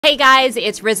Hey guys,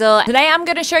 it's Rizzle. Today I'm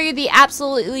going to show you the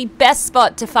absolutely best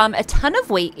spot to farm a ton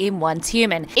of wheat in Once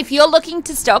Human. If you're looking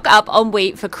to stock up on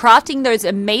wheat for crafting those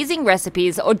amazing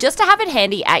recipes or just to have it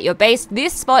handy at your base,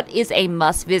 this spot is a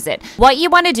must visit. What you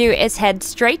want to do is head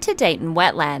straight to Dayton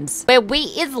Wetlands, where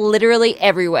wheat is literally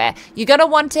everywhere. You're going to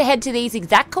want to head to these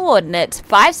exact coordinates,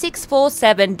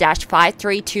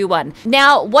 5647-5321.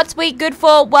 Now, what's wheat good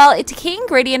for? Well, it's a key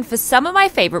ingredient for some of my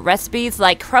favorite recipes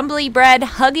like crumbly bread,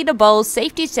 hug in a bowl,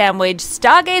 safety sandwich,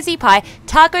 stargazy pie,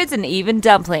 tacos, and even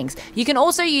dumplings. You can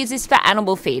also use this for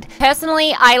animal feed.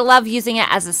 Personally, I love using it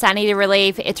as a sanity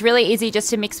relief. It's really easy just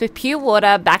to mix with pure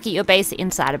water back at your base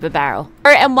inside of a barrel.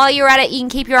 And while you're at it, you can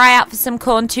keep your eye out for some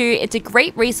corn too. It's a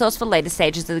great resource for later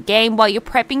stages of the game while you're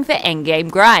prepping for endgame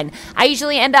grind. I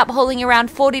usually end up hauling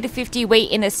around 40 to 50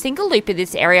 wheat in a single loop of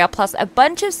this area, plus a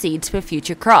bunch of seeds for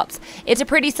future crops. It's a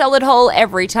pretty solid haul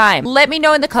every time. Let me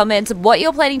know in the comments what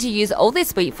you're planning to use all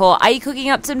this wheat for. Are you cooking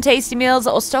up some tasty meals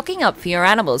or stocking up for your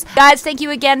animals? Guys, thank you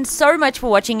again so much for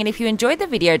watching, and if you enjoyed the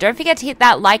video, don't forget to hit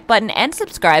that like button and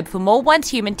subscribe for more Once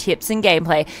Human tips and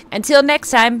gameplay. Until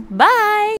next time, bye!